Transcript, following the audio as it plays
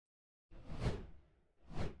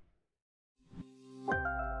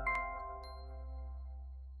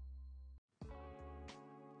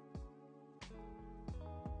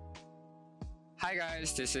Hi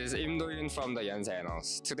guys, this is Lim Do-yun from the Yon-say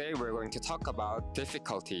annals. Today we're going to talk about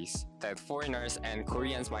difficulties that foreigners and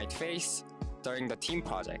Koreans might face during the team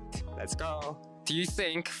project. Let's go! Do you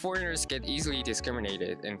think foreigners get easily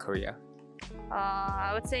discriminated in Korea?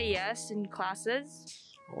 I would say yes in classes.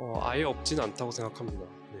 아예 없진 않다고 생각합니다.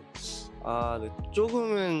 네. 네,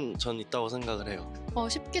 조금은 전 있다고 생각을 해요.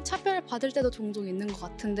 쉽게 차별받을 때도 종종 있는 것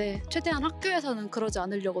같은데 최대한 학교에서는 그러지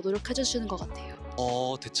않으려고 노력해 주시는 것 같아요.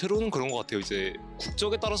 대체로는 그런 것 같아요. 이제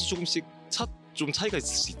국적에 따라서 조금씩 좀 차이가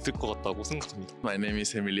있을 수 있을 것 같다고 생각합니다. My name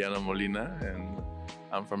is Emiliano Molina and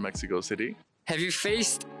I'm from Mexico City. Have you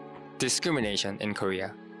faced discrimination in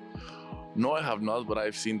Korea? No, I have not, but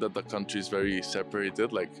I've seen that the country is very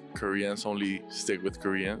separated. Like Koreans only stick with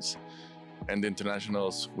Koreans, and the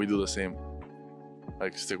internationals, we do the same.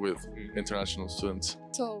 Like stick with international students.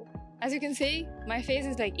 So, as you can see, my face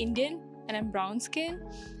is like Indian and I'm brown skin.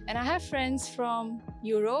 And I have friends from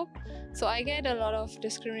Europe, so I get a lot of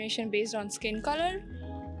discrimination based on skin color.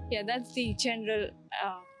 Yeah, that's the general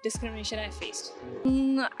discrimination I faced.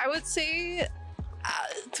 I would say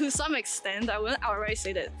to some extent, I wouldn't outright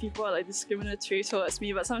say that people are like discriminatory towards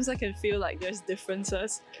me, but sometimes I can feel like there's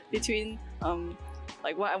differences between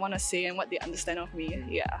like what I want to say and what they understand of me.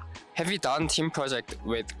 Yeah. Have you done team project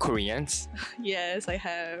with Koreans? Yes, I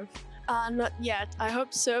have. Not yet. I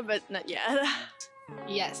hope so, but not yet.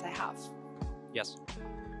 Yes, I have. Yes.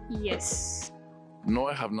 Yes. No,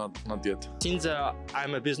 I have not yet. Since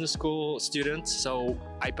I'm a business school student, so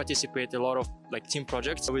I participate a lot of like team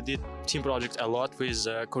projects. We did team projects a lot with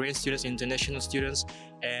Korean students, international students,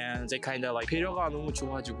 and they kind of like 배려가 너무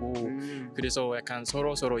좋아지고 그래서 약간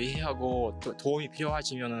서로 이해하고 도움이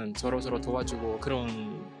필요하시면은 서로 도와주고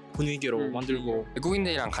그런 분위기로 만들고.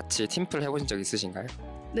 외국인들이랑 같이 팀플 해보신 적 있으신가요?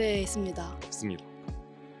 네, 있습니다. 없습니다.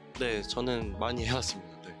 네, 저는 많이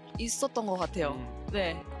해왔습니다. 네. 있었던 것 같아요.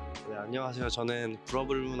 네. 네, 안녕하세요. 저는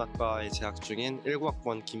불어불문학과에 재학 중인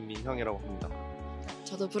 19학번 김민-형이라고 합니다.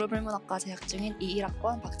 저도 불어불문학과 재학 중인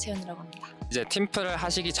 21학번 박채연이라고 합니다. 이제 팀플을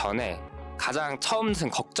하시기 전에 가장 처음 든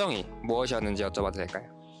걱정이 무엇이었는지 여쭤봐도 될까요?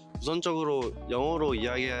 우선적으로 영어로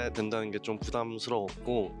이야기해야 된다는 게 좀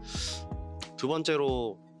부담스러웠고, 두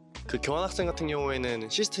번째로 그 교환학생 같은 경우에는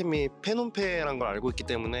시스템이 페논페라는 걸 알고 있기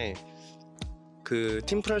때문에 그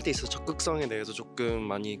팀플 할 때 있어서 적극성에 대해서 조금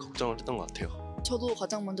많이 걱정을 했던 것 같아요. 저도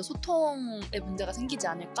가장 먼저 소통에 문제가 생기지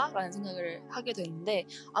않을까라는 생각을 하게 되는데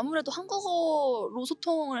아무래도 한국어로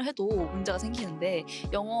소통을 해도 문제가 생기는데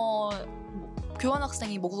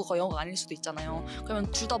교환학생이 모국어가 영어가 아닐 수도 있잖아요. 그러면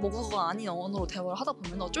둘 다 모국어가 아닌 언어로 대화를 하다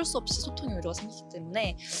보면 어쩔 수 없이 소통의 오류가 생기기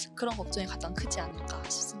때문에 그런 걱정이 가장 크지 않을까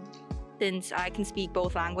싶습니다. Since I can speak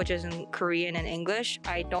both languages in Korean and English,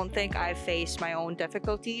 I don't think I've faced my own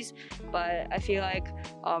difficulties, but I feel like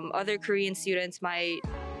other Korean students might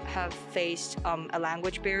have faced a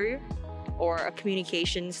language barrier or a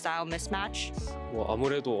communication style mismatch.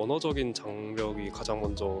 아무래도 언어적인 장벽이 가장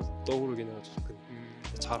먼저 떠오르긴 하죠.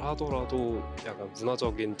 잘하더라도 약간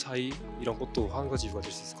문화적인 차이 이런 것도 한 가지 이유가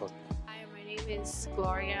될 수 있을 것 같아요. Hi, my name is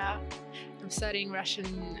Gloria. I'm studying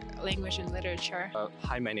Russian language and literature.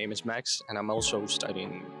 Hi, my name is Max, and I'm also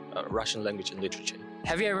studying Russian language and literature.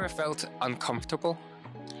 Have you ever felt uncomfortable?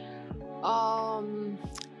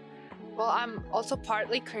 Well, I'm also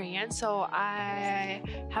partly Korean, so I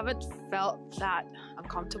haven't felt that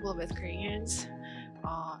uncomfortable with Koreans.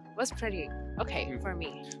 It was pretty okay for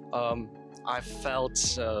me. I felt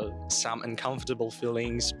some uncomfortable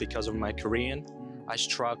feelings because of my Korean. I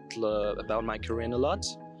struggled about my Korean a lot,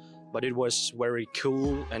 but it was very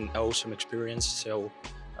cool and awesome experience. So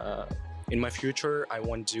in my future, I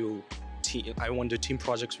want to do team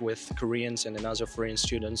projects with Koreans and other foreign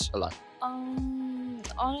students a lot.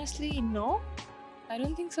 Honestly, no. I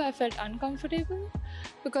don't think so. I felt uncomfortable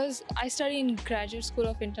because I study in Graduate School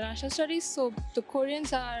of International Studies, so the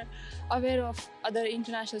Koreans are aware of other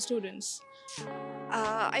international students.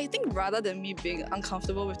 I think rather than me being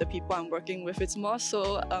uncomfortable with the people I'm working with, it's more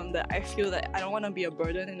so that I feel that I don't want to be a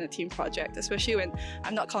burden in a team project, especially when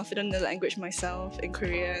I'm not confident in the language myself, in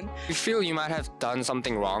Korean. You feel you might have done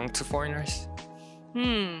something wrong to foreigners?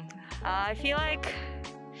 I feel like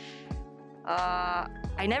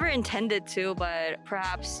I never intended to, but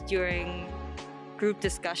perhaps during group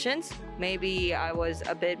discussions, maybe I was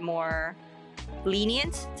a bit more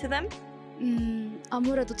lenient to them.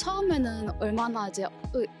 아무래도 처음에는 얼마나 이제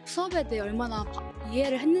수업에 대해 얼마나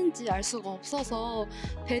이해를 했는지 알 수가 없어서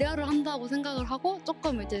배려를 한다고 생각을 하고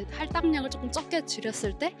조금 이제 할당량을 조금 적게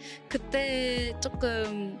줄였을 때 그때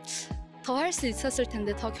조금 더 할 수 있었을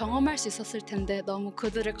텐데 더 경험할 수 있었을 텐데 너무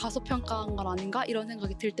그들을 과소평가한 건 아닌가 이런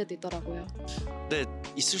생각이 들 때도 있더라고요. 네,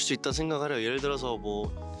 있을 수 있다 생각을 해요. 예를 들어서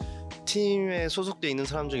뭐 팀에 소속돼 있는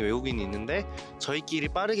사람 중에 외국인이 있는데 저희끼리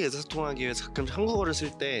빠르게 의사소통하기 위해서 가끔 한국어를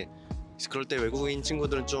쓸 때 그럴 때 외국인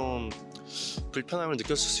친구들은 좀 불편함을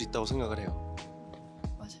느꼈을 수 있다고 생각을 해요.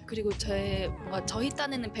 맞아요. 그리고 뭔가 저희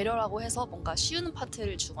딴에는 배려라고 해서 뭔가 쉬운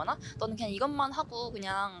파트를 주거나 너는 그냥 이것만 하고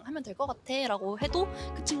그냥 하면 될 것 같아 라고 해도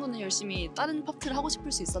그 친구는 열심히 다른 파트를 하고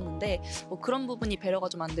싶을 수 있었는데 뭐 그런 부분이 배려가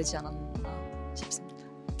좀 안 되지 않았나 싶습니다.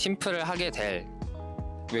 팀플을 하게 될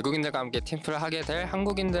외국인들과 함께 팀플을 하게 될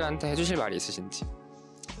한국인들한테 해주실 말이 있으신지?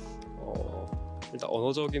 일단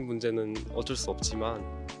언어적인 문제는 어쩔 수 없지만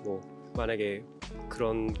뭐 만약에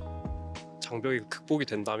그런 장벽이 극복이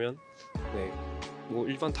된다면 뭐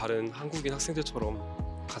일반 다른 한국인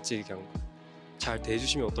학생들처럼 같이 그냥 잘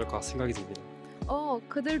대해주시면 어떨까 생각이 듭니다.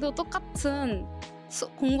 그들도 똑같은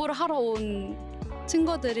공부를 하러 온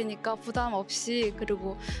친구들이니까 부담 없이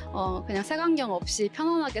그리고 그냥 색안경 없이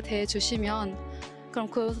편안하게 대해주시면 그럼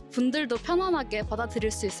그 분들도 편안하게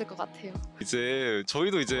받아들일 수 있을 것 같아요. 이제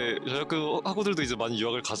저희도 이제 저희 학우들도 이제 많이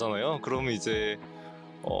유학을 가잖아요. 그러면 이제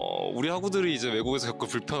우리 학우들이 이제 외국에서 겪을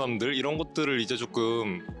불편함들 이런 것들을 이제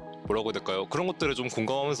조금 뭐라고 해야 될까요? 그런 것들에 좀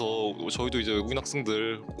공감하면서 저희도 이제 외국인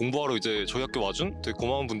학생들 공부하러 이제 저희 학교 와준 되게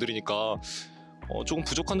고마운 분들이니까 조금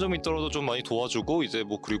부족한 점이 있더라도 좀 많이 도와주고 이제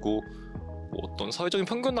뭐 그리고 뭐 어떤 사회적인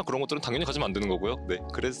편견이나 그런 것들은 당연히 가지면 안 되는 거고요. 네,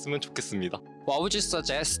 그랬으면 좋겠습니다. What would you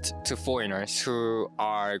suggest to foreigners who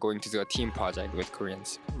are going to do a team project with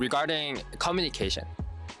Koreans regarding communication?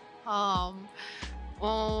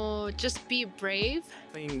 Just be brave.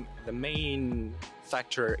 I think the main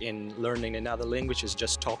factor in learning another language is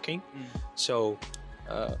just talking. So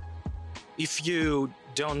if you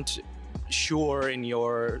don't sure in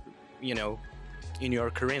your in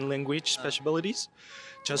your Korean language specialties,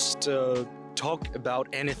 just talk about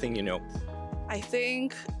anything you know. I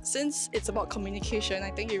think since it's about communication,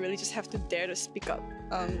 I think you really just have to dare to speak up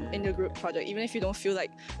in the group project. Even if you don't feel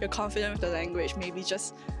like you're confident with the language, maybe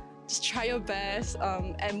just try your best.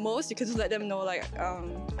 At most, you can just let them know like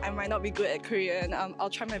I might not be good at Korean. I'll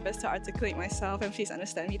try my best to articulate myself and please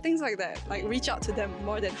understand me. Things like that. Like reach out to them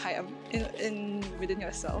more than hide within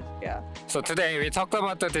yourself. Yeah. So today we talked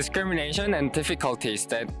about the discrimination and difficulties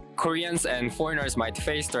that Koreans and foreigners might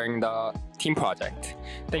face during the team project.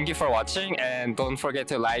 Thank you for watching and don't forget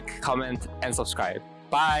to like, comment and subscribe.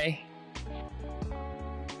 Bye!